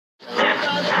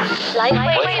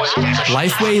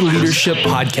Lifeway Leadership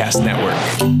Podcast Network.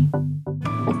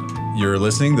 You're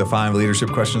listening to the 5 Leadership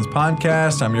Questions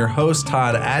Podcast. I'm your host,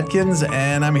 Todd Atkins,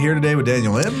 and I'm here today with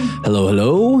Daniel Lim. Hello,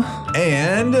 hello.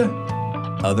 And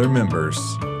other members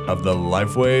of the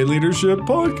Lifeway Leadership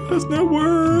Podcast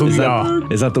Network.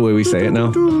 Is that the way we say it now?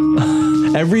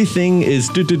 Everything is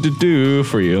do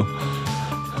for you.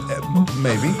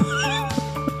 Maybe.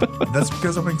 That's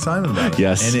because I'm excited about it.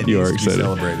 Yes, and it you needs are to excited. be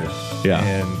celebrated. Yeah.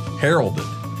 And heralded.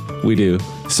 We do.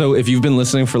 So if you've been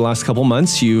listening for the last couple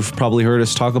months, you've probably heard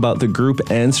us talk about the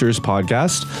Group Answers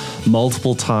podcast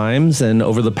multiple times. And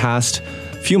over the past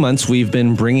few months, we've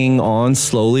been bringing on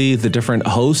slowly the different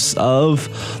hosts of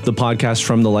the podcast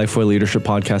from the Lifeway Leadership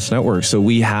Podcast Network. So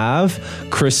we have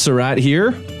Chris Surratt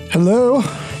here. Hello.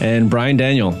 And Brian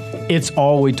Daniel. It's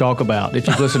all we talk about. If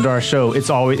you listen to our show,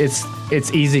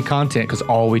 it's easy content because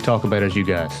all we talk about is you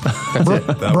guys. That's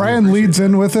it. Brian leads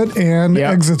in with it and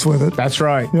exits with it. That's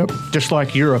right. Yep. Just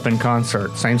like Europe in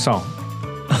concert, same song.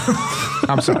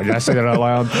 I'm sorry, did I say that out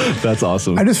loud? That's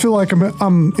awesome. I just feel like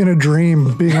I'm in a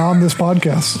dream being on this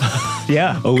podcast.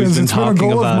 Yeah. Oh, we've Because been it's been a talking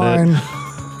goal of about mine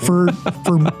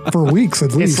it. for weeks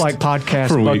at least. It's like podcast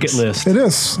For bucket weeks. list. It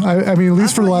is. I mean, at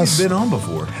least for the last. You've been on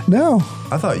before. No.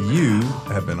 I thought you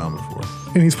have been on before.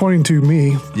 And he's pointing to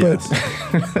me. Yes.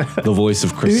 The voice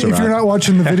of Chris But Surratt. if you're not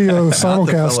watching the video Not the fellow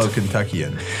simulcast,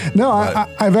 Kentuckian. no,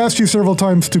 I've asked you several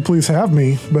times to please have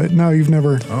me, but no, you've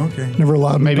never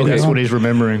allowed me. Maybe to that's get what on. he's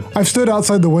remembering. I've stood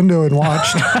outside the window and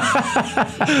watched.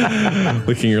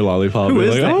 Licking your lollipop. Who You're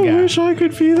is like, that I guy? wish I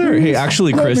could be there. Hey,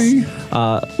 actually, Not Chris,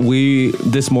 me.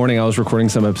 this morning I was recording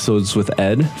some episodes with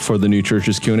Ed for the New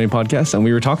Churches Q&A podcast, and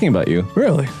we were talking about you.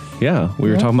 Really? Yeah, we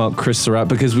were talking about Chris Surratt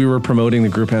because we were promoting the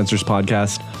Group Answers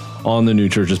podcast on the New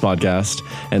Churches podcast,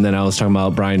 and then I was talking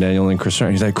about Brian Daniel and Chris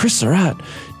Surratt. He's like, Chris Surratt,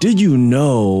 did you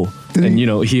know? Did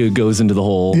he- he goes into the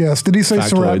whole Yes. Did he say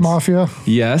Surratt factoids. Mafia?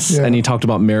 Yes, Yeah. and he talked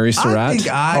about Mary Surratt,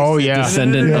 Oh, yeah.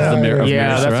 descendant of the Mary Yeah, Mary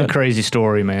that's Surratt. a crazy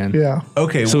story, man. Yeah.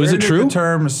 Okay, So where is it did true? the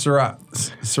term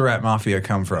Surratt Mafia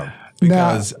come from?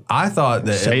 Because I thought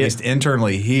that Say at it. least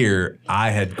internally here, I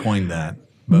had coined that,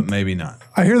 but maybe not.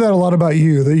 I hear that a lot about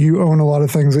you, that you own a lot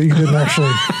of things that you didn't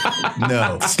actually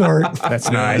No. start. That's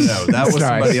No, nice. no, that was That's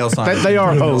somebody nice. else on They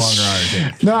are no hosts. longer on our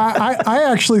team. No, I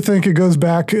actually think it goes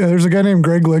back. There's a guy named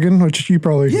Greg Ligon, which you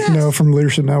probably know from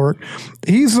Leadership Network.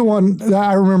 He's the one that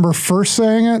I remember first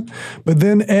saying it, but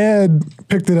then Ed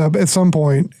picked it up at some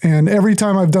point, and every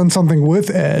time I've done something with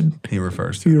Ed, He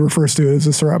refers he to it. refers to it as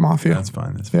the Surratt Mafia. That's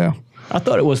fine. That's fine. Yeah. I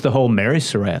thought it was the whole Mary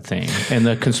Surratt thing and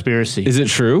the conspiracy. Is it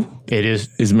true? It is.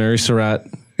 Is Mary Surratt?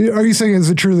 Are you saying, is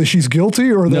it true that she's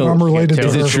guilty or that No, I'm related can't to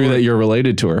Is her? it true that you're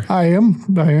related to her? I am,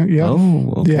 yeah.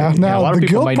 Oh, okay. Yeah. Yeah, Now, a lot the of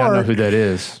people guilt may not know part, who that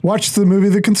is. watch the movie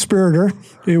The Conspirator.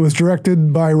 It was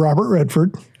directed by Robert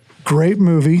Redford. Great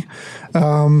movie.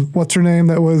 What's her name?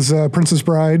 That was Princess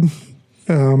Bride.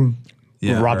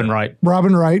 Yeah, Robin right. Wright.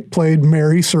 Robin Wright played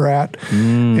Mary Surratt,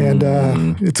 and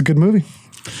it's a good movie.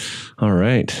 All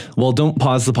right. Well, don't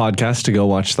pause the podcast to go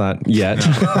watch that yet.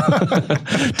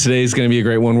 Today's going to be a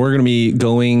great one. We're going to be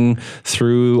going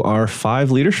through our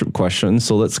 5 leadership questions.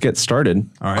 So let's get started.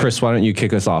 All right. Chris, why don't you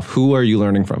kick us off? Who are you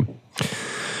learning from?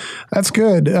 That's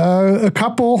good. A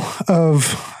couple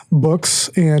of books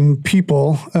and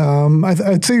people.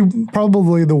 I'd say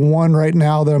probably the one right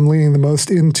now that I'm leaning the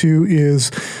most into is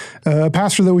a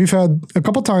pastor that we've had a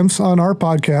couple times on our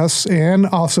podcasts and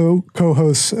also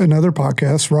co-hosts another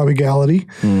podcast, Robbie Gallaty,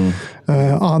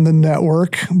 on the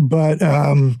network. But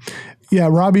yeah,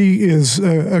 Robbie is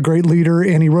a great leader,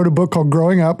 and he wrote a book called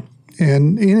Growing Up.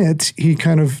 And in it, he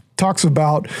kind of talks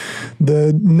about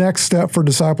the next step for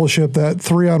discipleship, that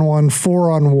 3-on-1,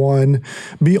 4-on-1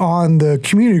 beyond the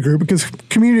community group, because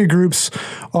community groups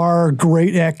are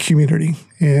great at community.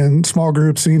 And small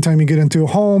groups, anytime you get into a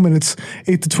home and it's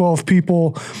 8 to 12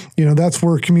 people, that's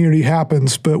where community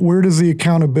happens. But where does the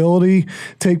accountability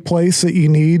take place that you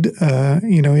need,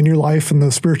 in your life and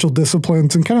the spiritual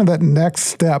disciplines and kind of that next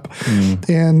step?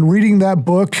 And reading that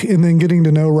book and then getting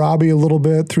to know Robbie a little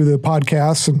bit through the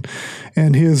podcasts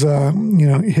and his,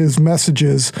 his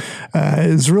messages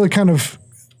is really kind of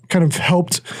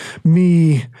helped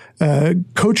me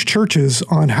coach churches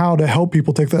on how to help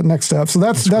people take that next step. So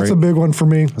that's a big one for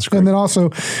me. And then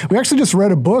also, we actually just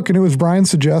read a book, and it was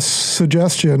Brian's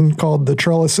suggestion called The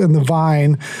Trellis and the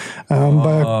Vine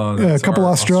by a couple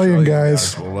Australian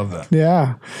guys. We'll love that.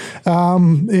 Yeah.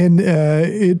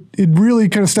 It really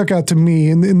kind of stuck out to me.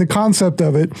 And the concept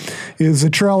of it is the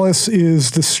trellis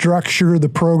is the structure, the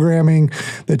programming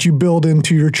that you build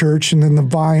into your church. And then the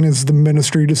vine is the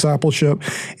ministry discipleship.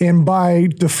 And by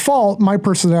default, my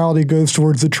personality personality goes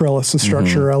towards the trellis, the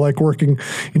structure. I like working,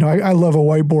 I love a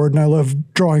whiteboard and I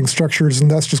love drawing structures,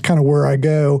 and that's just kind of where I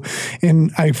go.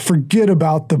 And I forget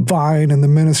about the vine and the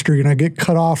ministry, and I get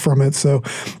cut off from it. So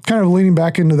kind of leaning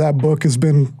back into that book has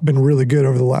been really good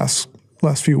over the last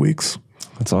few weeks.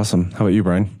 That's awesome. How about you,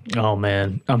 Brian? Oh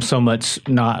man, I'm so much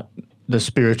not the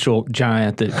spiritual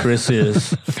giant that Chris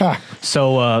is.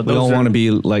 So We don't want to be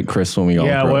like Chris when we all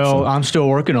yeah, grow well, up, so. I'm still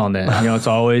working on that. It's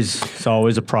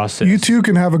always a process. You too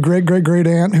can have a great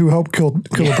aunt who helped kill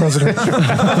the president.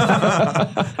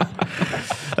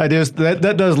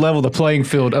 That does level the playing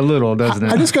field a little, doesn't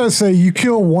it? I just got to say, you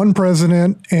kill one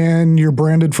president and you're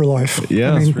branded for life.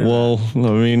 Yeah,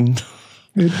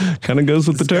 it kind of goes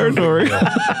with the territory.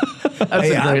 That's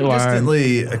a great I'm line.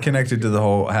 distantly connected to the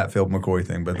whole Hatfield McCoy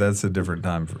thing, but that's a different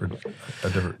time for a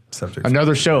different subject.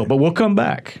 Another show, but we'll come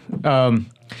back.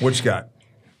 What you got?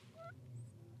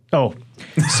 Oh,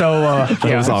 so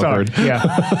yeah, was awkward. sorry.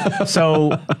 Yeah,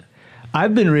 so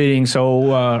I've been reading.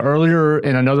 So earlier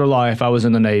in another life, I was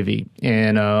in the Navy,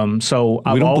 and so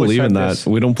I've We don't always believe had in that. this-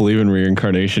 We don't believe in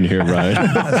reincarnation here, Brian.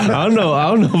 I don't know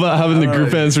about having the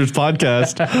Group Answers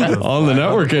podcast on the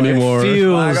network anymore.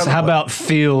 How about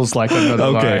feels like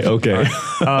another life? Okay.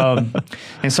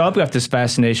 And so I've got this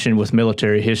fascination with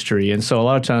military history, and so a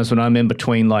lot of times when I'm in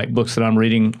between like books that I'm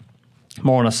reading,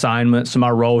 more on assignment. So my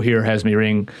role here has me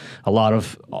reading a lot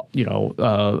of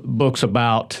books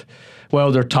about.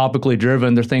 Well, they're topically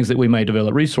driven. They're things that we may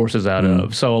develop resources out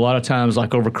of. So a lot of times,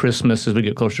 like over Christmas, as we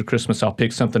get closer to Christmas, I'll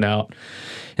pick something out.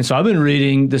 And so I've been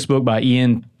reading this book by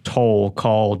Ian Toll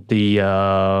called The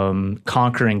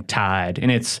Conquering Tide.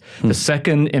 And it's the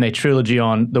second in a trilogy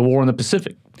on the war in the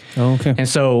Pacific. Oh, okay. And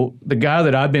so the guy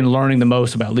that I've been learning the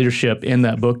most about leadership in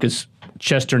that book is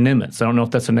Chester Nimitz. I don't know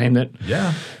if that's a name that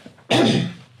Yeah.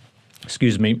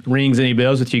 excuse me, rings any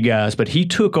bells with you guys, but he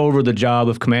took over the job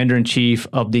of Commander-in-Chief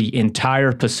of the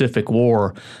entire Pacific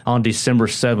War on December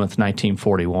 7th,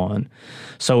 1941.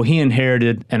 So he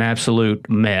inherited an absolute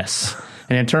mess.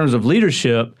 And in terms of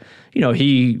leadership,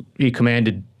 he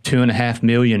commanded 2.5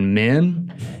 million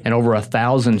men and over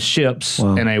 1,000 ships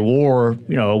in a war,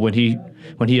 when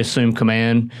he assumed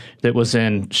command that was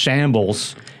in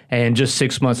shambles. And just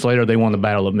 6 months later, they won the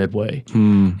Battle of Midway.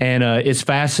 And it's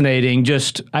fascinating.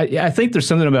 I think there's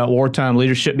something about wartime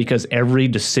leadership because every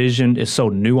decision is so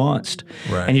nuanced.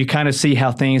 Right. And you kind of see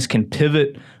how things can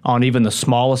pivot on even the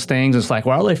smallest things. It's like,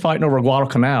 why are they fighting over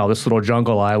Guadalcanal, this little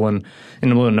jungle island in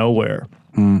the middle of nowhere?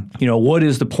 What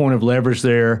is the point of leverage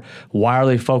there? Why are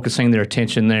they focusing their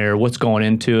attention there? What's going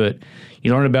into it?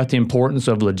 You learn about the importance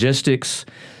of logistics.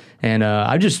 And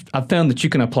I've found that you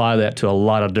can apply that to a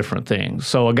lot of different things.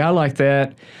 So a guy like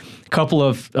that, a couple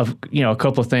of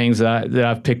things that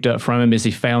I've picked up from him is he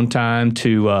found time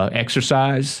to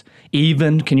exercise.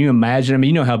 Even, can you imagine? I mean,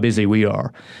 you know how busy we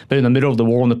are. But in the middle of the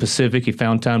war in the Pacific, he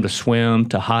found time to swim,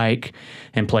 to hike,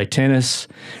 and play tennis.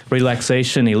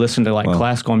 Relaxation, he listened to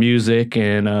classical music,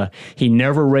 and he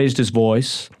never raised his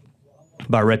voice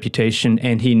by reputation,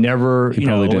 and he never,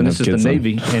 and this is the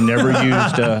Navy, and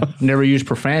never used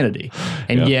profanity,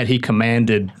 and yet he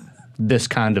commanded this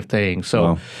kind of thing.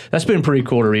 So that's been pretty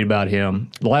cool to read about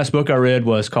him. The last book I read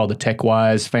was called The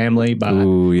Tech-Wise Family by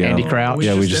Andy Crouch.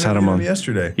 We just had him on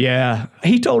yesterday. Yeah,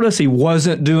 he told us he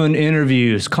wasn't doing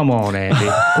interviews. Come on, Andy.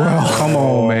 Come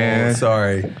on, man.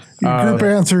 Sorry. Group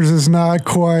Answers is not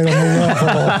quite on the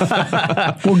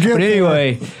level. We'll get But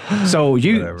anyway, so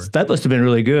that must have been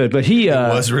really good. But he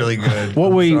Was really good.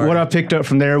 What I picked up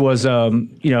from there was,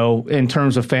 in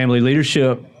terms of family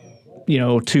leadership,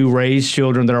 to raise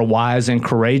children that are wise and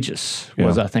courageous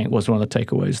was one of the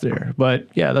takeaways there. But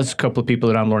yeah, that's a couple of people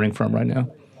that I'm learning from right now.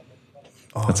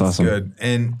 Oh, That's awesome. Good.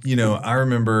 And, I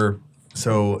remember,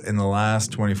 so in the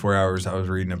last 24 hours, I was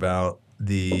reading about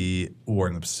the war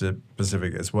in the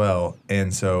Pacific as well.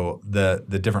 And so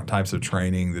the different types of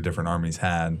training the different armies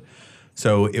had.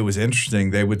 So it was interesting.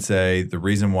 They would say the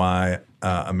reason why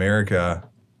America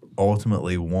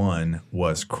ultimately won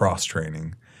was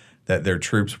cross-training, that their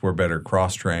troops were better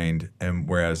cross-trained, and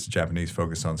whereas the Japanese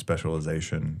focused on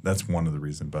specialization. That's one of the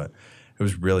reasons, but it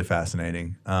was really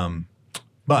fascinating.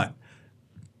 But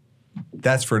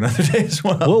that's for another day as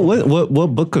well. What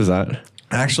book was that?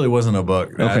 Actually, it wasn't a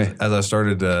book. Okay. As I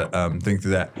started to think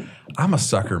through that, I'm a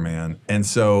sucker, man. And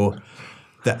so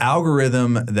the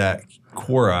algorithm that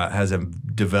Quora has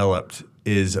developed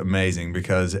is amazing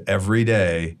because every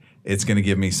day it's going to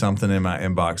give me something in my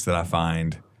inbox that I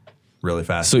find really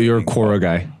fast. So you're a Quora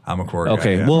guy. I'm a Quora guy.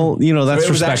 Okay, yeah. well, that's So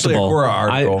it was actually a respectable. Quora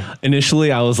article.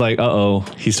 Initially, I was like,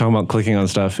 he's talking about clicking on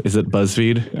stuff. Is it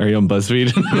BuzzFeed? Are you on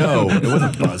BuzzFeed? No, it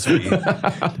wasn't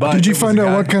BuzzFeed. But Did you it was find a out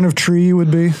guy- what kind of tree you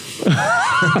would be?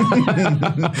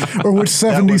 Or which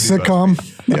 70s would be sitcom?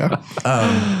 Yeah.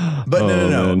 But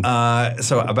no. man.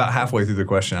 So about halfway through the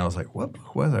question, I was like, "What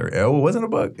book was it? Oh, it wasn't a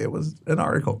book. It was an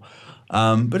article."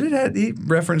 But he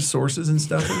referenced sources and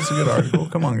stuff. It was a good article.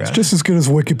 Come on, guys. Just as good as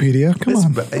Wikipedia. Come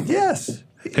on. Yes.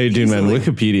 Hey, dude, man, Easily.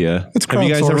 Wikipedia. It's Have you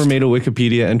guys ever crowdsourced. made a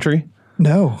Wikipedia entry?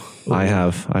 No. I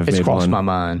have. I've It's made crossed one. my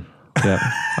mind. Yeah,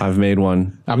 I've made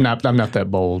one. I'm not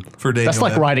that bold. For Daniel That's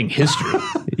like Deb. writing history.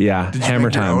 Yeah, Hammer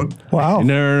make your Time. own? Wow.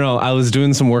 No. I was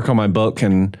doing some work on my book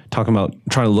and talking about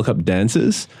trying to look up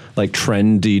dances, like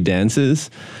trendy dances,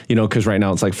 because right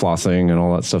now it's like flossing and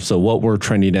all that stuff. So what were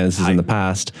trendy dances in the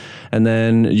past? And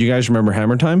then you guys remember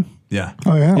Hammer Time? Yeah.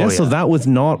 Oh, yeah. Yeah, so that was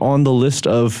not on the list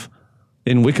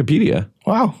in Wikipedia.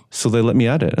 Wow. So they let me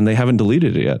add it and they haven't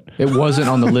deleted it yet. It wasn't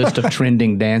on the list of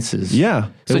trending dances. Yeah, So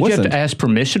it did you have wasn't. to ask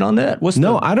permission on that?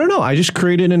 No, I don't know. I just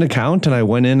created an account and I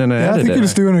went in and I Yeah, I added think it. you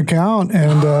just do an account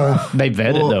and They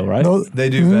vet it though, right? They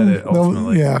do vet it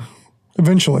ultimately. Yeah.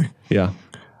 Eventually. Yeah.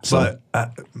 So,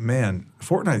 But man,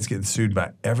 Fortnite's getting sued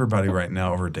by everybody right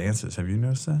now over dances. Have you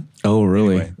noticed that? oh,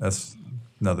 really? Anyway, that's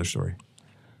another story.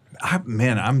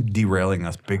 I'm derailing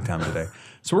us big time today.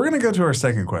 So we're going to go to our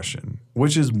second question,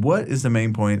 which is what is the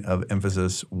main point of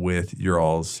emphasis with your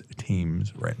all's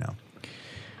teams right now?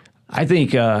 I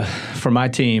think for my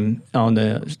team on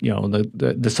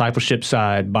the discipleship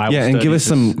side, Bible Yeah, studies. and give us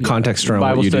some is- context around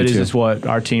Bible what you do studies too. is what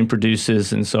our team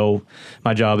produces, and so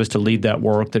my job is to lead that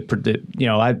work.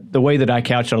 The way that I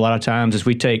couch it a lot of times is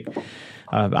we take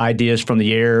ideas from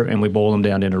the air and we boil them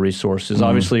down into resources. Mm-hmm.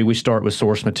 Obviously, we start with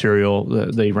source material.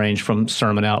 They range from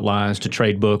sermon outlines to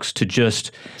trade books to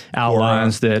just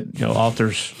outlines that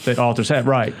authors have.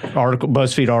 Right,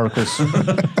 BuzzFeed articles.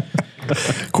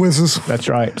 Quizzes. That's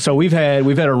right. So we've had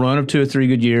a run of 2 or 3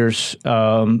 good years,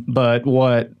 but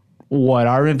what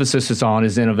our emphasis is on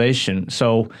is innovation.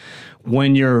 So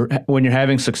when you're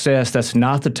having success, that's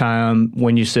not the time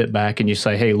when you sit back and you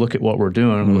say, "Hey, look at what we're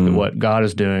doing. Look at what God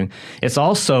is doing." It's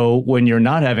also when you're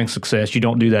not having success, you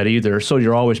don't do that either. So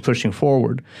you're always pushing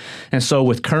forward. And so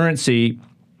with currency,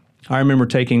 I remember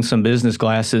taking some business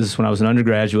classes when I was an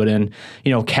undergraduate, and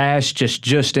cash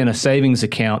just in a savings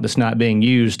account that's not being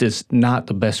used is not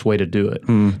the best way to do it.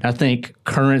 I think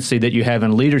currency that you have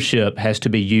in leadership has to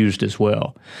be used as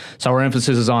well. So our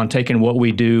emphasis is on taking what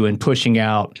we do and pushing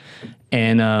out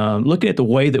and looking at the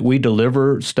way that we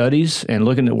deliver studies and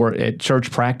looking at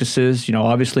church practices.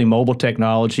 Obviously mobile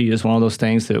technology is one of those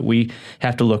things that we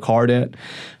have to look hard at.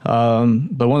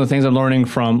 But one of the things I'm learning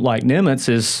from like Nimitz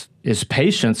is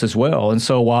patience as well. And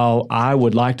so while I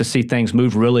would like to see things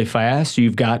move really fast,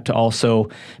 you've got to also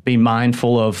be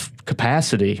mindful of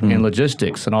capacity and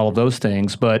logistics and all of those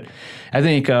things. But I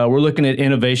think we're looking at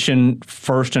innovation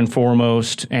first and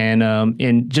foremost and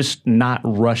in just not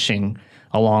rushing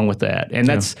along with that. And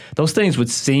those things would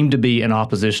seem to be in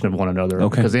opposition of one another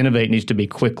because innovate needs to be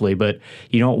quickly, but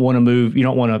you don't want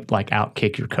to like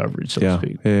outkick your coverage, so to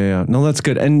speak. Yeah. No, that's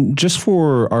good. And just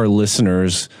for our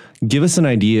listeners, give us an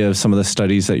idea of some of the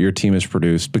studies that your team has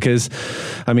produced. Because,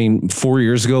 4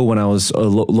 years ago when I was a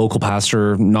local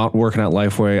pastor, not working at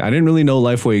Lifeway, I didn't really know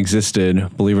Lifeway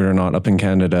existed, believe it or not, up in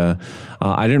Canada.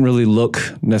 I didn't really look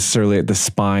necessarily at the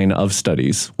spine of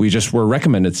studies. We just were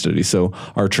recommended studies. So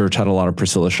our church had a lot of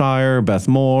Priscilla Shire, Beth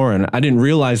Moore, and I didn't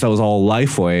realize that was all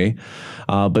Lifeway.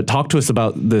 But talk to us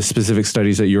about the specific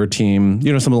studies that your team,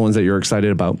 some of the ones that you're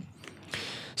excited about.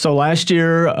 So last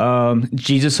year,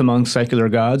 Jesus Among Secular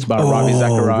Gods by Ravi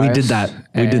Zacharias. we did that.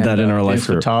 We did that in our life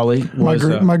group. Vitale was,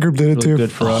 My group did it really too.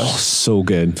 good for us. So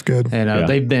good. Good. And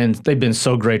they've been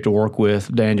so great to work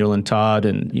with, Daniel and Todd,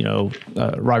 and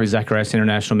Ravi Zacharias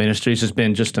International Ministries has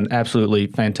been just an absolutely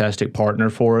fantastic partner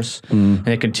for us, and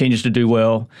it continues to do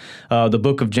well. The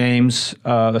Book of James,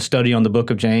 a study on the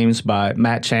Book of James by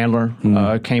Matt Chandler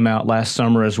came out last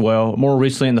summer as well. More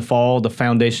recently in the fall, the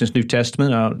Foundation's New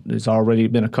Testament. There's already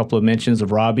been a couple of mentions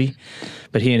of Robbie,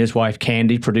 but he and his wife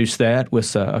Candy produced that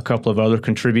with a couple of other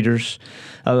contributors.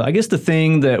 I guess the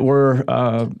thing that we're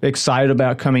excited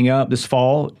about coming up this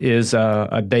fall is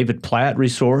a David Platt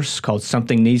resource called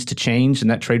Something Needs to Change, and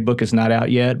that trade book is not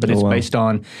out yet, but it's based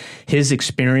on his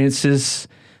experiences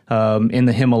in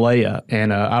the Himalaya.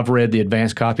 And I've read the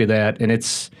advanced copy of that, and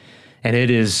it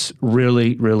is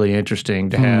really, really interesting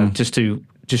to have just to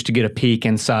just to get a peek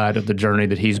inside of the journey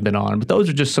that he's been on. But those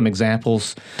are just some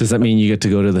examples. Does that mean you get to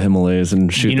go to the Himalayas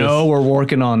and shoot? We're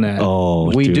working on that. Oh,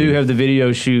 we dude. do have the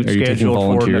video shoot Are you taking scheduled for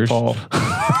volunteers? Nepal.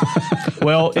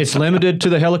 Well, it's limited to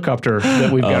the helicopter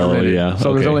that we've got rented. yeah.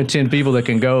 So there's Okay. only 10 people that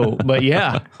can go. But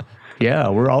yeah,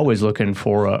 we're always looking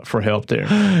for help there.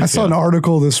 I saw an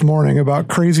article this morning about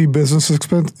crazy business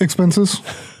expenses.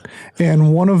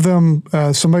 And one of them,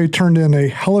 somebody turned in a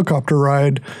helicopter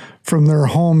ride from their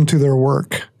home to their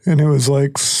work. And it was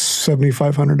like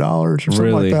 $7,500 or something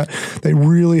Really? like that. They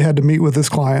really had to meet with this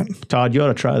client. Todd, you ought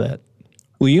to try that.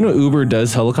 Well, Uber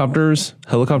does helicopters.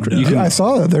 You can, I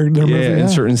saw that. They're moving. in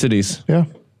certain cities. Yeah.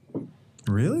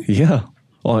 Really? Yeah.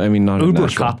 Well, I mean, not in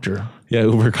Nashville. Ubercopter. Yeah,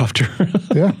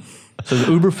 Ubercopter. Yeah. So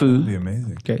the Uber food. Be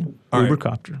amazing. Okay. All right.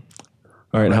 Ubercopter.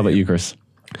 All right. How about you, Chris?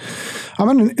 I'm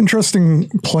in an interesting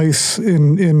place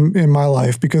in my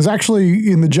life because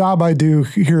actually in the job I do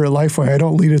here at Lifeway, I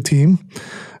don't lead a team.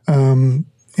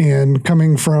 And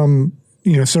coming from,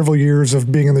 several years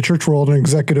of being in the church world, an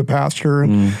executive pastor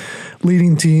and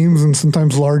leading teams and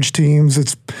sometimes large teams,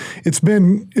 it's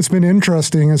been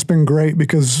interesting. It's been great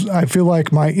because I feel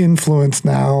like my influence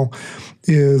now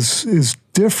is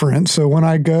different. So when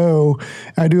I go,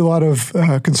 I do a lot of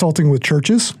consulting with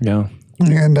churches. Yeah.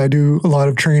 And I do a lot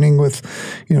of training with,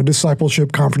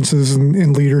 discipleship conferences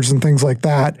and leaders and things like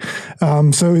that.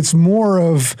 So it's more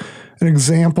of an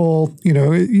example,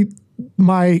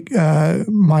 my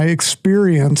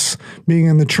experience being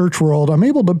in the church world, I'm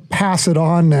able to pass it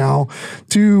on now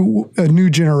to a new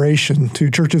generation, to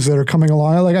churches that are coming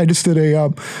along. Like I just did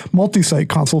a multi-site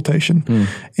consultation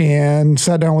and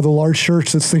sat down with a large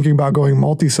church that's thinking about going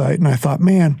multi-site. And I thought,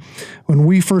 man, when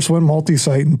we first went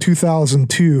multi-site in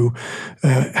 2002,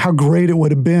 how great it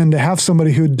would have been to have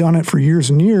somebody who had done it for years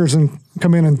and years and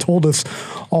come in and told us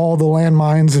all the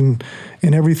landmines and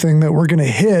everything that we're going to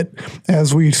hit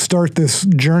as we start this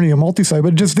journey of multi-site,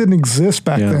 but it just didn't exist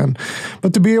back then.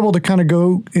 But to be able to kind of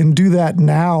go and do that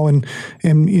now and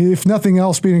if nothing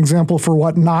else, be an example for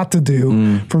what not to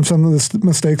do from some of the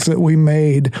mistakes that we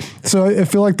made. So I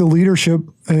feel like the leadership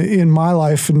in my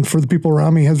life and for the people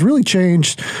around me has really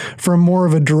changed from more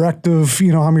of a directive,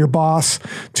 I'm your boss,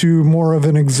 to more of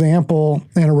an example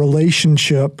and a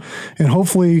relationship. And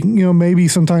hopefully, maybe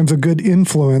sometimes a good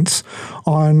influence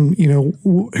on,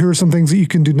 here are some things that you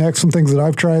can do next, some things that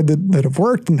I've tried that have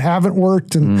worked and haven't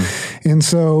worked. And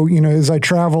so, as I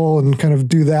travel and kind of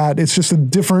do that, it's just a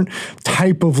different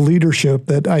type of leadership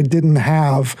that I didn't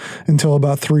have until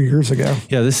about 3 years ago.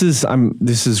 Yeah, this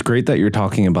is great that you're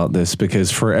talking about this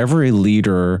because for every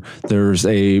leader, there's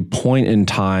a point in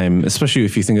time, especially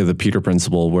if you think of the Peter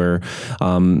Principle, where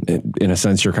in a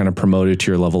sense you're kind of promoted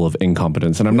to your level of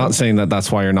incompetence. And I'm not saying that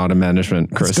that's why you're not in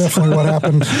management, Chris. That's definitely what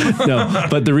happened. No,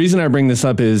 but the reason I bring this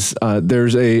up is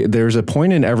there's a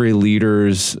point in every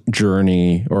leader's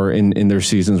journey or in their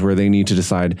seasons where they need to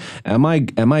decide, am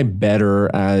I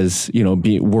better as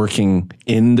working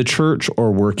in the church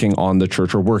or working on the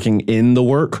church or working in the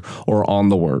work or on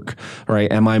the work,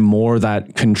 right? Am I more that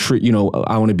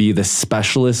I want to be the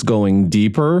specialist going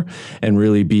deeper and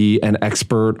really be an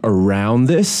expert around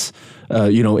this,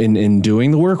 in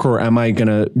doing the work, or am I going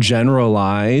to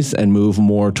generalize and move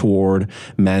more toward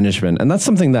management? And that's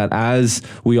something that as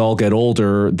we all get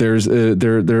older,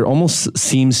 there almost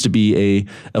seems to be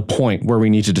a point where we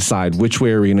need to decide which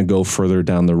way are we going to go further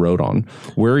down the road on.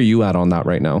 Where are you at on that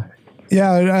right now?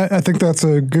 Yeah, I think that's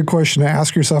a good question to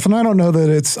ask yourself. And I don't know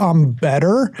that I'm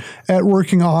better at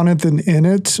working on it than in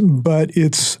it, but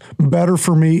it's better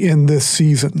for me in this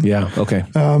season. Yeah, okay.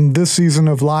 This season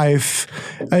of life.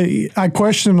 I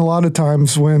question a lot of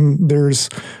times when there's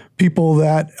people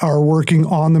that are working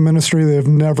on the ministry that have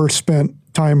never spent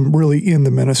time really in the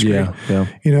ministry. Yeah.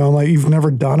 I'm like, you've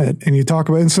never done it. And you talk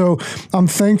about it. And so I'm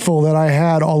thankful that I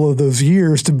had all of those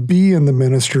years to be in the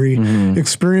ministry,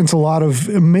 experience a lot of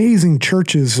amazing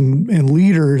churches and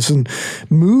leaders and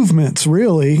movements,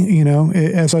 really,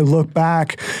 as I look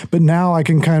back. But now I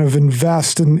can kind of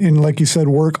invest in, like you said,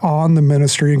 work on the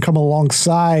ministry and come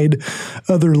alongside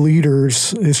other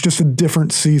leaders. It's just a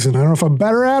different season. I don't know if I'm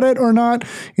better at it or not,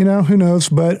 who knows,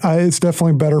 but it's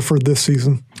definitely better for this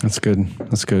season. That's good.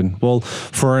 That's good. Well,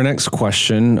 for our next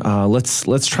question,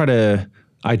 let's try to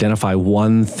identify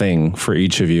one thing for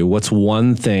each of you. What's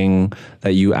one thing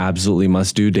that you absolutely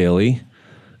must do daily,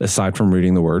 aside from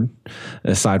reading the Word,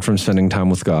 aside from spending time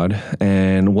with God,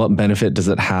 and what benefit does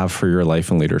it have for your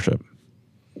life and leadership?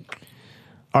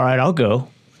 All right, I'll go,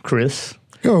 Chris.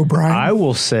 Go, Brian. I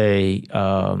will say,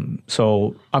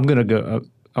 so I'm going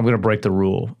to break the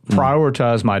rule.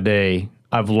 Prioritize my day.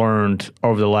 I've learned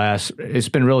over the last, it's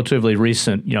been relatively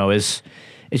recent,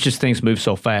 it's just things move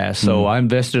so fast. So I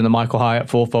invested in the Michael Hyatt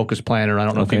Full Focus Planner. I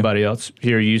don't know if anybody else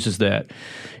here uses that.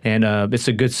 And it's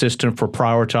a good system for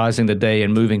prioritizing the day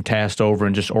and moving tasks over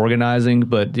and just organizing.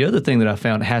 But the other thing that I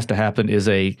found has to happen is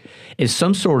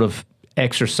some sort of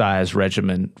exercise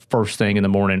regimen first thing in the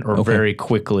morning or very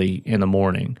quickly in the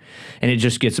morning. And it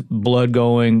just gets blood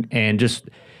going and just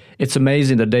it's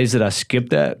amazing the days that I skip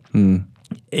that.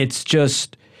 It's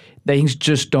just things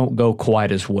just don't go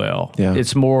quite as well. Yeah.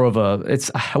 It's more of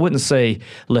I wouldn't say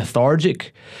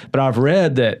lethargic, but I've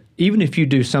read that even if you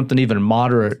do something even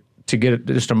moderate to get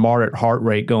just a moderate heart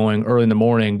rate going early in the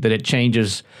morning, that it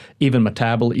changes even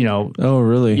metabolism, Oh,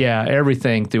 really? yeah,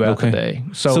 everything throughout the day.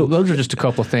 So those are just a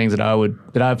couple of things that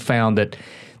I've found that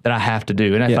I have to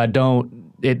do. And if I don't,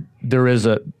 there is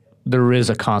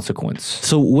a consequence.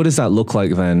 So what does that look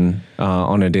like then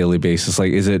on a daily basis?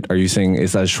 Like, are you saying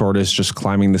is that as short as just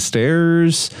climbing the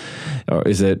stairs, or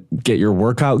is it get your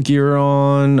workout gear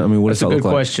on? I mean, what does that look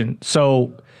like? That's a good question.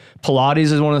 So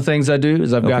Pilates is one of the things I do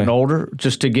as I've gotten older,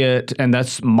 just to get, and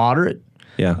that's moderate.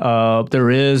 Yeah.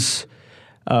 There is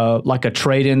like a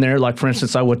trade in there. Like, for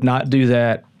instance, I would not do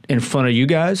that in front of you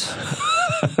guys.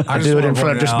 I do it in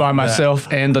front of just by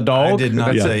myself and the dog. I did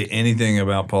not say anything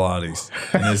about Pilates,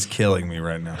 and it's killing me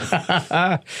right now.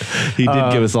 He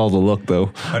did give us all the look,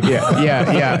 though.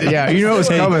 Yeah. You know what's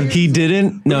coming. He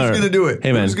didn't. No, Who's gonna do it?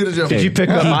 Hey, man. Who's gonna jump? Did you pick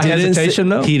up my hesitation,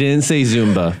 though? He didn't say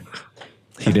Zumba.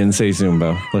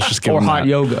 Let's just give Or him hot that.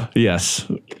 yoga. Yes.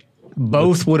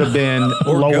 Both would have been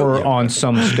lower on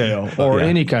some scale or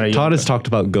any kind of yoga. Todd has talked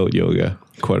about goat yoga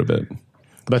quite a bit.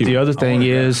 But the other thing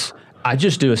is, I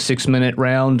just do a 6-minute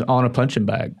round on a punching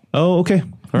bag. Oh, okay.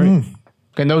 All right.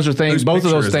 And those are things, Whose both of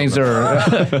picture those is things it? are,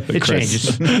 it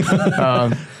changes.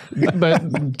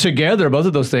 But together, both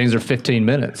of those things are 15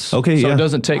 minutes. Okay, So yeah. it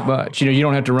doesn't take much. You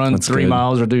don't have to run 3 good.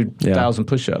 miles or do Yeah. 1,000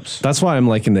 push-ups. That's why I'm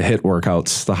liking the HIIT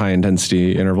workouts, the high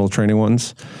intensity interval training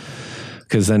ones,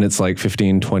 because then it's like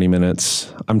 15, 20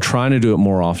 minutes. I'm trying to do it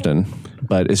more often,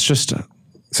 but it's just,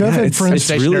 So I've had friends. it's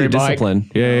really Stationary bike. discipline.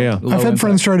 Yeah. I've had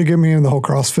friends try to get me into the whole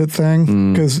CrossFit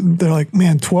thing because they're like,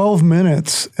 man, 12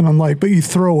 minutes. And I'm like, but you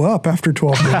throw up after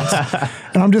 12 minutes.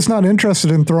 And I'm just not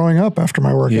interested in throwing up after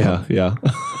my workout. Yeah.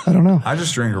 I don't know. I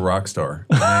just drink a Rockstar.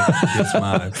 And it gets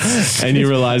my, And you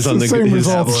realize on the the same his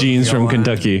results. genes from Go on.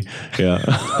 Kentucky. Yeah.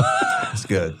 it's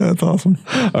good. That's awesome.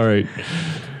 All right.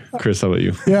 Chris, how about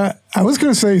you? Yeah, I was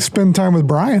going to say spend time with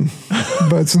Brian,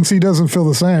 but since he doesn't feel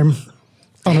the same,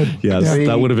 Yeah,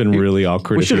 that would have been really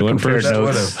awkward We if should you have went compared first.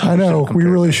 notes. I know we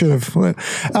really should have.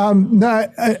 No,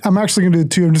 I'm actually going to do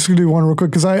two. I'm just going to do one real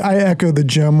quick because I echo the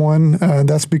gym one.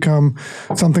 That's become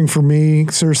something for me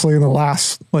seriously in the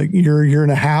last year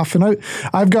and a half, and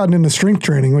I've gotten into strength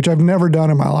training, which I've never done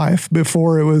in my life.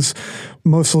 Before it was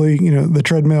mostly the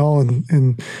treadmill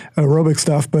and aerobic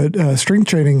stuff, but strength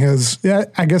training has,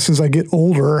 I guess, as I get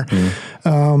older,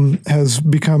 has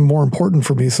become more important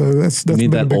for me. So that's You need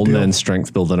been a that big old deal. man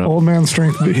strength building up. Old man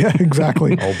strength. Yeah,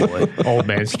 exactly. Oh boy, old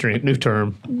man strength, new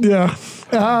term. Yeah.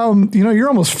 You're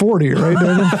almost 40, right,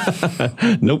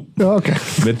 Daniel? Nope. Okay.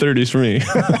 Mid-30s for me.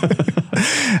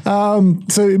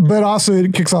 So, but also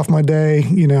it kicks off my day.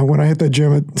 When I hit the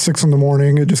gym at 6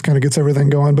 a.m, it just kind of gets everything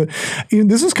going. But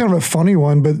this is kind of a funny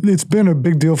one, but it's been a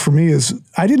big deal for me. Is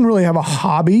I didn't really have a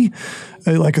hobby,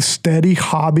 like a steady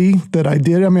hobby that I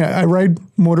did. I mean, I ride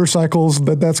motorcycles,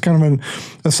 but that's kind of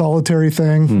a solitary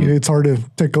thing. It's hard to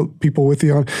take people with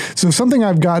you on. So something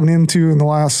I've gotten into in the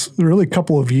last really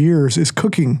couple of years is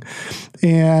cooking,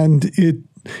 and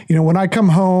when I come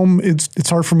home, it's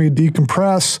hard for me to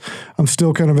decompress. I'm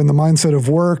still kind of in the mindset of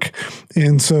work,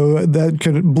 and so that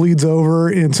kind of bleeds over.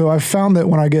 And so I've found that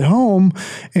when I get home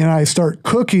and I start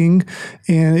cooking,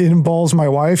 and it involves my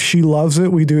wife, she loves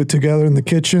it. We do it together in the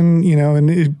kitchen, and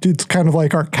it's kind of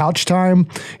like our couch time.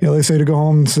 They say to go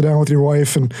home and sit down with your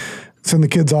wife and send the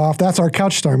kids off. That's our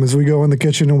couch time, as we go in the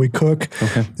kitchen and we cook.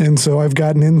 Okay. And so I've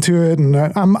gotten into it, and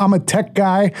I'm a tech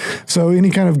guy. So any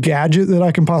kind of gadget that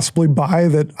I can possibly buy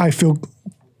that I feel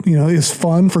is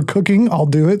fun for cooking, I'll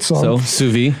do it. So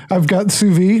sous vide. I've got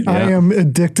sous vide. Yeah. I am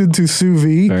addicted to sous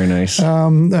vide. Very nice.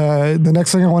 The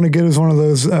next thing I want to get is one of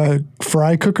those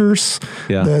fry cookers.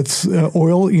 Yeah. That's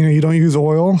oil. You don't use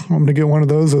oil. I'm going to get one of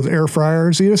those air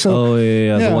fryers. So Oh,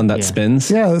 yeah. The Yeah. one that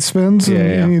spins. yeah, it spins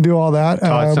and you do all that.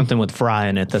 Something with fry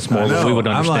in it. That's more what we would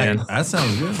I'm understand. like, that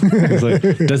sounds good. It's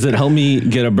like, does it help me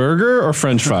get a burger or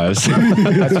French fries?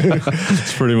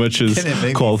 That's pretty much his Can it make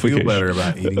me qualification. feel better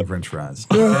about eating French fries?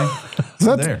 Okay.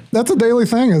 That's a daily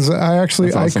thing. Is I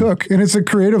awesome. cook, and it's a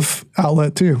creative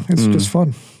outlet too. It's just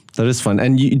fun. That is fun.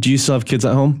 And do you still have kids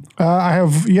at home? I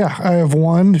have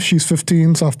one. She's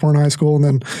 15, sophomore in high school, and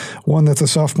then one that's a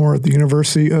sophomore at the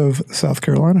University of South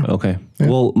Carolina. Okay. Yeah.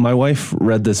 Well, my wife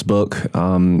read this book.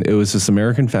 It was this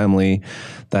American family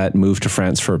that moved to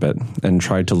France for a bit and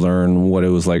tried to learn what it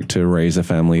was like to raise a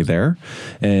family there.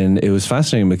 And it was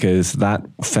fascinating because that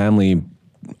family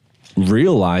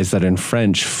realized that in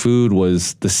French, food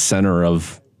was the center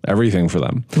of everything for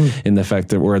them, in the fact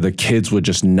that where the kids would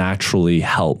just naturally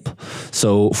help.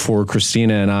 So for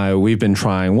Christina and I, we've been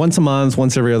trying once a month,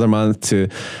 once every other month to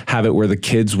have it where the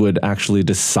kids would actually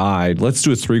decide, let's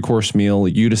do a 3-course meal.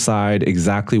 You decide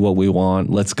exactly what we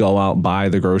want. Let's go out, buy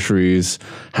the groceries,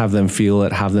 have them feel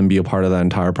it, have them be a part of that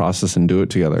entire process and do it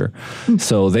together.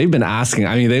 So they've been asking,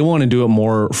 I mean, they want to do it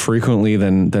more frequently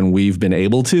than we've been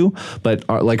able to, but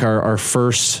our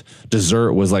first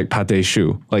dessert was like pâté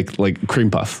choux, like cream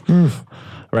puff.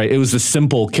 Right. It was the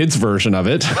simple kids version of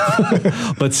it,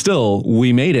 but still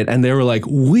we made it. And they were like,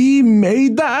 we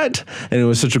made that. And it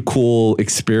was such a cool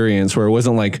experience where it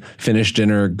wasn't like finish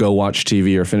dinner, go watch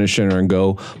TV, or finish dinner and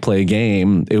go play a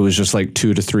game. It was just like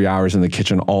 2 to 3 hours in the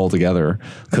kitchen all together,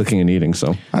 cooking and eating.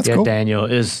 So that's cool. Daniel,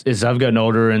 as I've gotten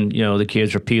older and, the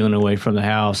kids are peeling away from the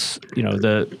house,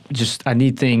 I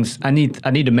need things, I need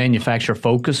to manufacture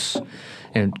focus.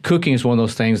 And cooking is one of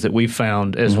those things that we've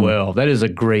found as well. That is a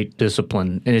great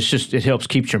discipline. And it helps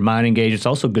keep your mind engaged. It's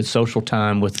also good social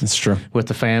time with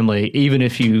the family, even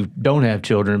if you don't have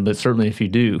children, but certainly if you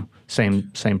do,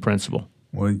 same principle.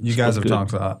 Well, you guys have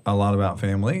talked a lot about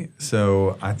family,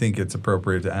 so I think it's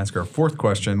appropriate to ask our fourth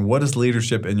question. What does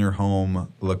leadership in your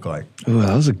home look like? Ooh,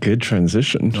 that was a good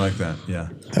transition. I like that, yeah.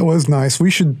 That was nice.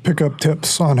 We should pick up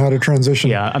tips on how to transition.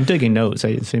 Yeah, I'm taking notes.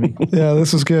 You didn't see me. Yeah,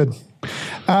 this is good.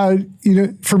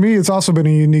 For me, it's also been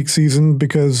a unique season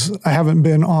because I haven't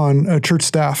been on a church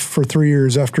staff for 3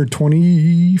 years after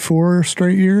 24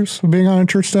 straight years of being on a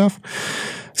church staff.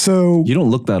 So you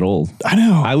don't look that old. I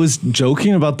know. I was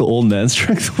joking about the old man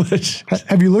strength, which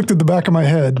have you looked at the back of my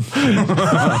head?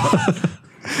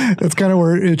 That's kind of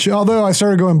where it. Although I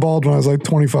started going bald when I was like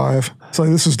 25, so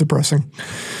this is depressing.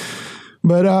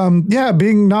 But not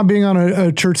being on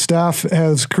a church staff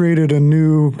has created a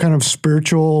new kind of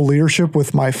spiritual leadership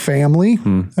with my family.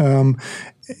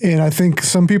 And I think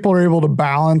some people are able to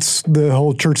balance the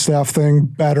whole church staff thing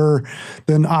better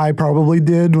than I probably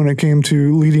did when it came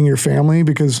to leading your family,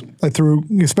 because I threw,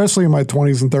 especially in my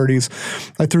 20s and 30s,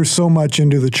 I threw so much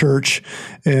into the church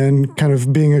and kind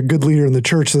of being a good leader in the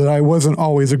church that I wasn't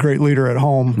always a great leader at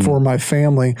home for my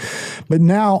family. But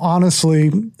now,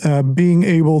 honestly, being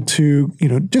able to,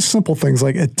 just simple things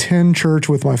like attend church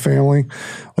with my family,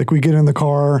 like we get in the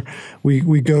car,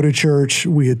 we go to church,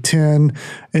 we attend,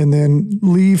 and then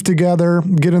leave together,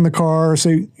 get in the car,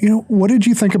 say, what did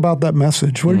you think about that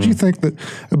message? What did you think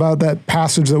about that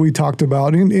passage that we talked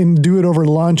about? And do it over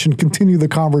lunch and continue the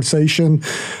conversation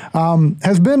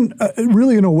has been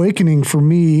really an awakening for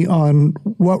me on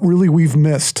what really we've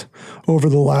missed over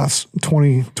the last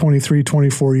 20, 23,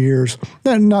 24 years.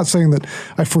 And not saying that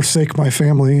I forsake my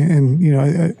family and,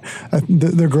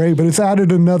 they're great, but it's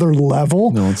added another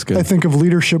level, it's good. I think, of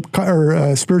leadership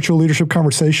or spiritual leadership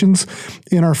conversations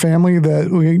in our family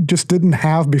that we just didn't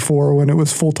have before when it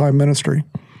was full-time ministry.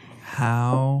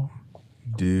 How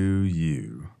do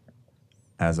you,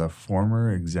 as a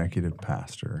former executive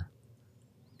pastor,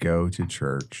 go to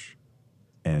church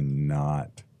and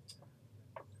not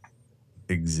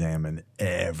examine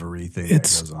everything that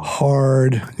goes on?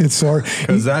 It's hard.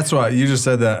 Because that's why you just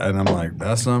said that, and I'm like,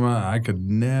 that's not I could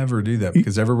never do that,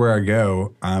 because everywhere I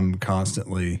go, I'm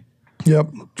constantly.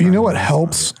 Yep. You know what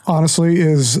helps, honestly,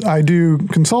 is I do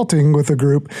consulting with a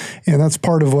group, and that's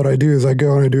part of what I do is I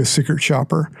go and I do a secret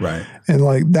shopper. Right.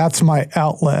 And that's my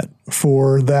outlet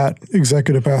for that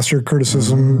executive pastor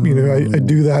criticism. I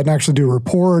do that and actually do a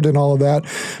report and all of that.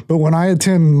 But when I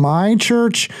attend my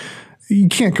church, you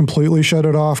can't completely shut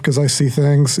it off because I see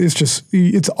things.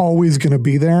 It's always going to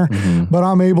be there. But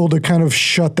I'm able to kind of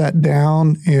shut that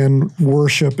down and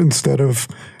worship instead of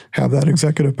have that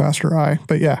executive pastor eye.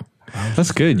 But yeah.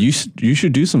 That's good. You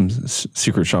should do some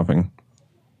secret shopping.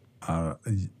 I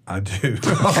do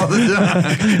all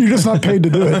the time. You're just not paid to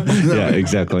do it. Yeah,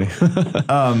 exactly.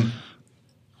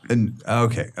 And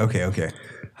okay.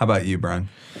 How about you, Brian?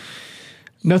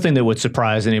 Nothing that would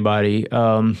surprise anybody.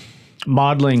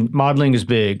 Modeling is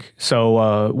big.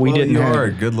 So we didn't. You are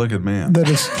a good-looking man. That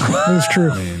is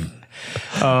true.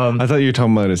 I thought you were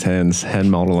talking about his hand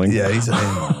modeling. Yeah, he's a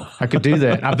hand model. I could do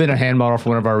that. I've been a hand model for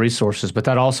one of our resources, but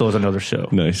that also is another show.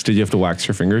 Nice. Did you have to wax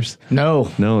your fingers? No,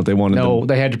 they wanted.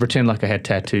 They had to pretend like I had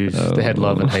tattoos. They had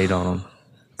love and hate on them,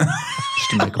 just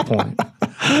to make a point.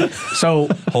 So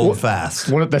Hold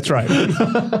fast. that's right.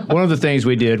 One of the things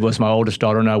we did was my oldest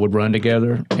daughter and I would run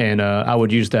together, and I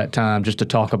would use that time just to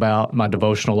talk about my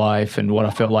devotional life and what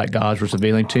I felt like God was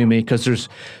revealing to me. Because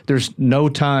there's no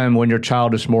time when your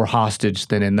child is more hostage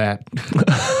than in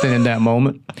that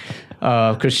moment.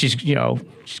 Because she's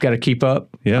got to keep up.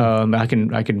 Yeah. I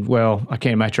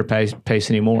can't match her pace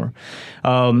anymore.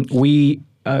 We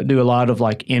do a lot of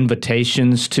like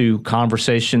invitations to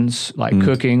conversations, like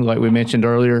cooking, like we mentioned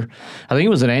earlier. I think it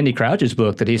was in Andy Crouch's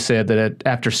book that he said that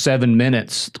after 7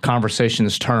 minutes, the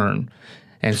conversations turn,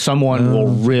 and someone will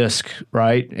risk,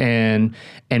 right, and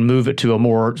move it to a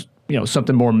more,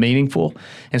 something more meaningful.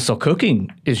 And so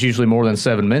cooking is usually more than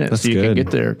 7 minutes. That's so you good. can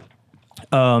get there.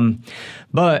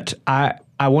 But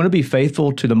I want to be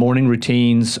faithful to the morning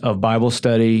routines of Bible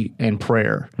study and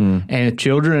prayer. And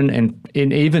children and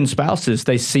even spouses,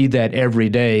 they see that every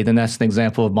day, then that's an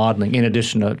example of modeling, in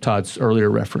addition to Todd's earlier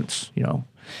reference,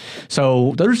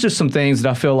 So there's just some things that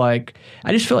I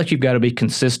just feel like you've got to be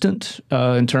consistent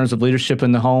in terms of leadership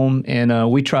in the home.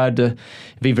 And we tried to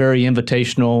be very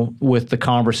invitational with the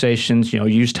conversations,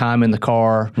 use time in the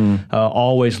car,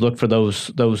 always look for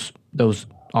those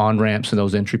on-ramps and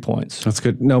those entry points. That's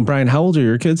good. Now, Brian, how old are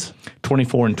your kids?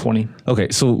 24 and 20. Okay,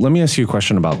 so let me ask you a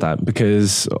question about that,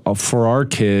 because for our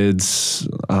kids,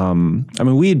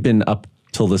 we had been up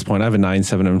till this point. I have a 9,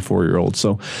 7, and 4-year-old.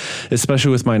 So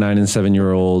especially with my 9 and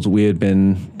 7-year-old, we had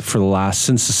been,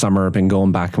 since the summer, been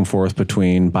going back and forth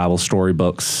between Bible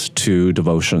storybooks to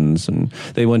devotions. And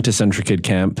they went to Century Kid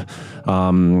Camp,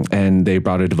 and they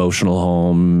brought a devotional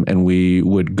home, and we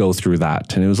would go through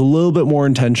that. And it was a little bit more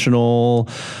intentional,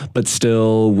 but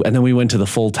still. And then we went to the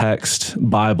full text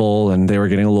Bible, and they were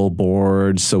getting a little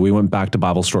bored. So we went back to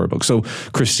Bible storybooks. So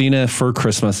Christina, for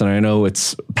Christmas, and I know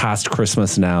it's past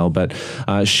Christmas now, but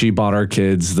she bought our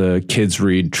kids the Kids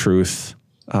Read Truth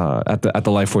at the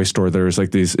Lifeway store. There's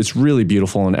like these, it's really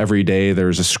beautiful, and every day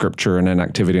there's a scripture and an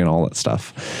activity and all that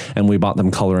stuff. And we bought them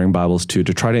coloring Bibles too,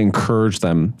 to try to encourage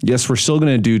them. Yes, we're still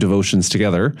going to do devotions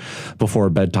together before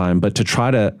bedtime, but to try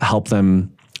to help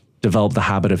them develop the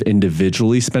habit of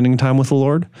individually spending time with the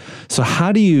Lord. So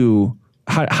how do you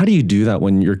do that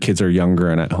when your kids are younger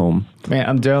and at home? Man,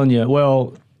 I'm telling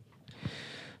you,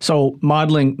 so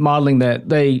modeling that,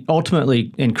 they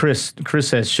ultimately, and Chris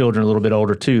has children a little bit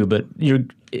older too, but your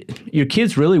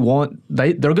kids really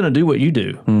they're going to do what you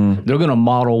do. They're going to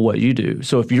model what you do.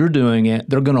 So if you're doing it,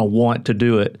 they're going to want to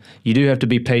do it. You do have to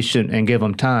be patient and give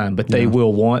them time, but they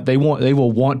will want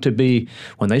to be,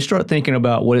 when they start thinking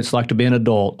about what it's like to be an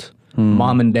adult,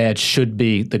 mom and dad should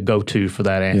be the go-to for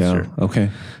that answer. Yeah. Okay.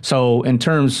 So in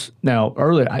terms, now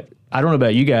earlier, I don't know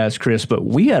about you guys, Chris, but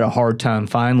we had a hard time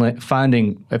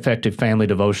finding effective family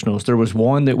devotionals. There was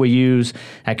one that we used,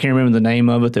 I can't remember the name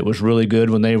of it, that was really good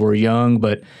when they were young,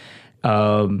 but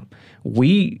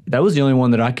that was the only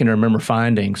one that I can remember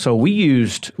finding. So we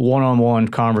used one-on-one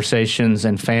conversations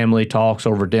and family talks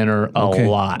over dinner a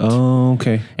lot. Oh,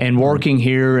 okay. And working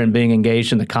here and being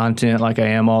engaged in the content like I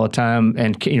am all the time.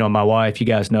 And, my wife, you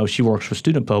guys know, she works for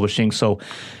student publishing. So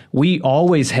we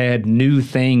always had new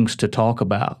things to talk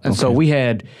about. And so we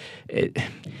had,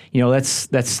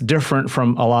 that's different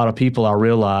from a lot of people, I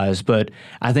realize. But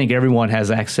I think everyone has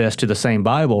access to the same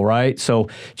Bible, right? So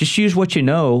just use what you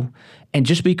know. And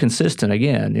just be consistent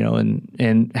again,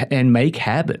 and make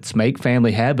habits, make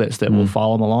family habits that will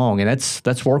follow them along. And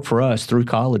that's worked for us through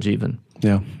college even.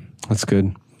 Yeah, that's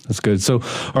good. That's good. So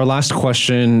our last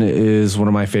question is one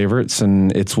of my favorites,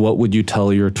 and it's, what would you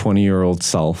tell your 20-year-old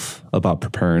self about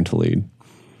preparing to lead?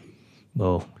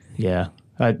 Oh, yeah.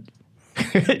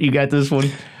 You got this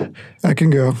one? I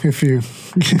can go if you.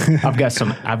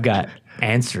 I've got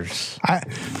answers.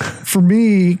 For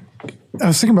me, I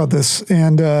was thinking about this,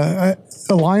 and a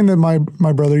line that my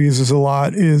brother uses a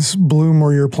lot is "bloom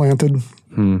where you're planted."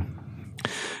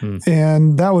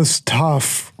 And that was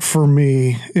tough for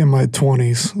me in my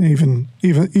 20s,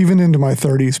 even into my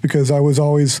 30s, because I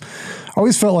always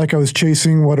felt like I was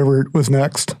chasing whatever was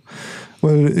next,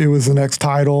 whether it was the next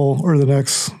title or the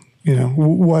next,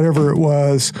 whatever it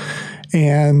was.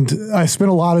 And I spent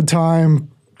a lot of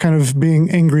time kind of being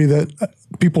angry that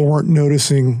people weren't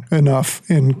noticing enough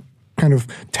and kind of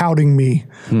touting me,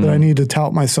 that I need to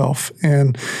tout myself.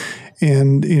 And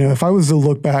if I was to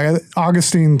look back,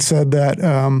 Augustine said that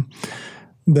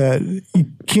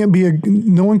that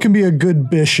no one can be a good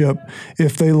bishop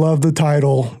if they love the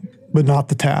title but not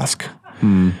the task.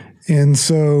 And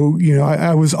so,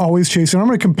 I was always chasing.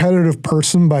 I'm a competitive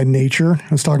person by nature. I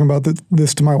was talking about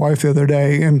this to my wife the other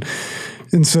day, and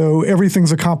so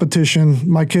everything's a competition.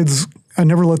 My kids, I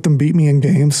never let them beat me in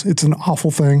games. It's an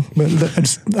awful thing,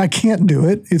 but I can't do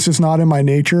it. It's just not in my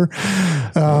nature.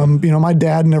 My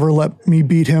dad never let me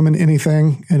beat him in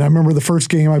anything. And I remember the first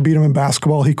game I beat him in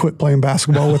basketball. He quit playing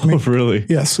basketball with me. Really?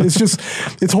 Yes.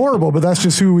 It's horrible, but that's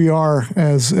just who we are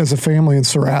as a family in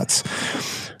Surratts.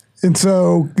 And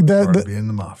so Part of being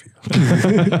the mafia.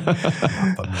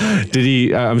 Did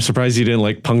he? I'm surprised he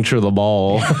didn't puncture the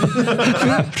ball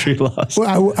after he lost.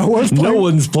 Well, I was playing. No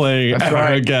one's playing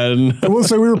ever again. I will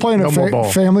say we were playing a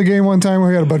family game one time.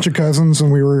 We had a bunch of cousins,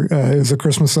 and we were it was a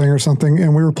Christmas thing or something,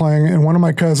 and we were playing. And one of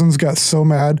my cousins got so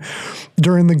mad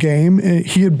during the game.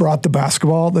 He had brought the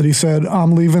basketball that he said,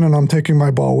 "I'm leaving, and I'm taking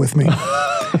my ball with me."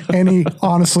 And he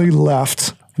honestly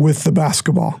left with the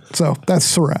basketball. So that's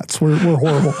Surratts. We're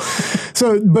horrible.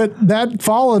 But that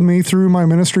followed me through my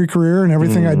ministry career, and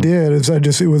everything I did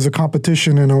it was a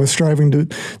competition, and I was striving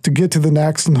to get to the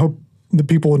next and hope the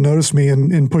people would notice me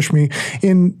and push me.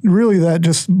 And really that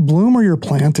just bloom where you're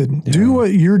planted. Yeah. Do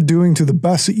what you're doing to the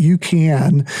best that you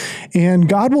can, and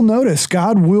God will notice.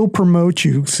 God will promote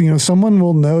you. So, someone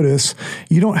will notice.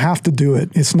 You don't have to do it.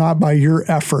 It's not by your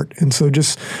effort. And so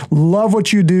just love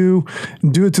what you do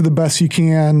it to the best you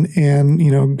can,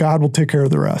 and, God will take care of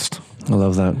the rest. I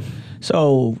love that.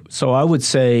 So I would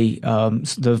say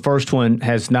the first one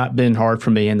has not been hard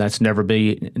for me, and that's never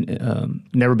be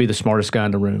the smartest guy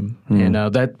in the room, and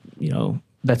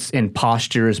that's in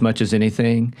posture as much as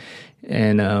anything.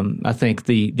 And I think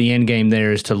the end game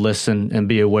there is to listen and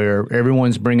be aware.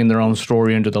 Everyone's bringing their own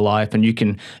story into the life, and you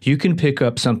can pick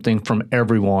up something from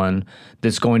everyone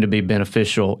that's going to be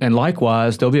beneficial. And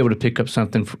likewise, they'll be able to pick up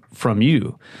something from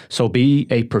you. So be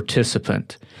a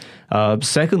participant.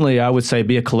 Secondly, I would say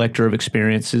be a collector of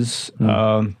experiences.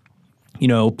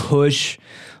 Push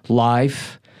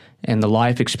life and the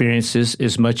life experiences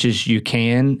as much as you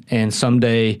can, and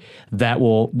someday that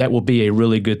will be a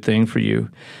really good thing for you.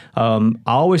 I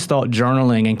always thought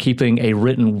journaling and keeping a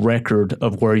written record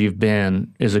of where you've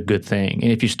been is a good thing.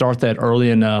 And if you start that early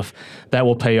enough, that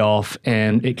will pay off.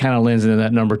 And it kind of lends into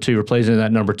that number two, or plays into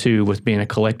that number two with being a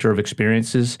collector of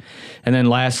experiences. And then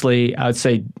lastly, I would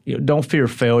say, don't fear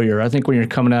failure. I think when you're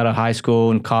coming out of high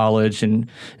school and college and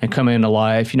coming into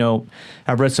life,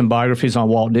 I've read some biographies on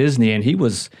Walt Disney, and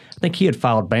I think he had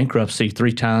filed bankruptcy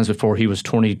 3 times before he was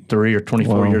 23 or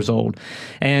 24 years old.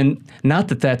 And not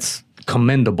that that's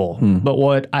commendable, but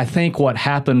what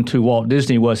happened to Walt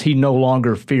Disney was he no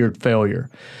longer feared failure.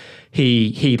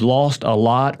 He lost a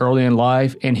lot early in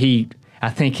life, and I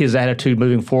think his attitude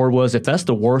moving forward was, if that's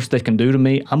the worst they can do to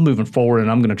me, I'm moving forward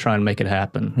and I'm going to try and make it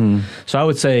happen. So I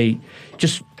would say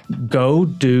just go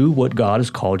do what God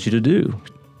has called you to do,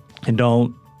 and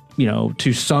don't,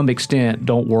 to some extent,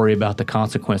 don't worry about the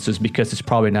consequences, because it's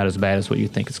probably not as bad as what you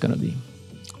think it's going to be.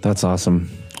 That's awesome.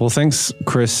 Well, thanks,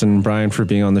 Chris and Brian, for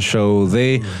being on the show.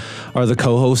 They are the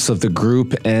co-hosts of the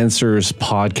Group Answers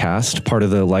podcast, part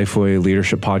of the Lifeway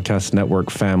Leadership Podcast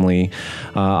Network family.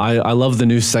 I love the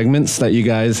new segments that you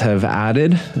guys have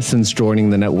added since joining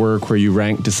the network, where you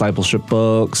rank discipleship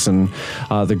books, and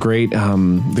the great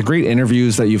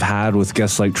interviews that you've had with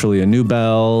guests like Trillia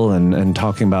Newbell, and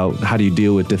talking about how do you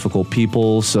deal with difficult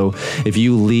people. So if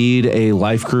you lead a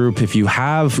life group, if you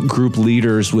have group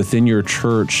leaders within your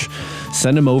church,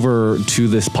 send them over to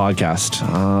this podcast.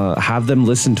 Have them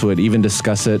listen to it, even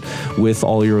discuss it with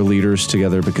all your leaders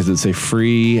together, because it's a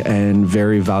free and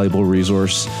very valuable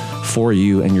resource for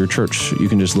you and your church. You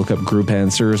can just look up Group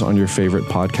Answers on your favorite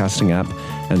podcasting app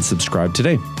and subscribe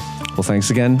today. Well, thanks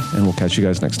again, and we'll catch you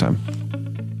guys next time.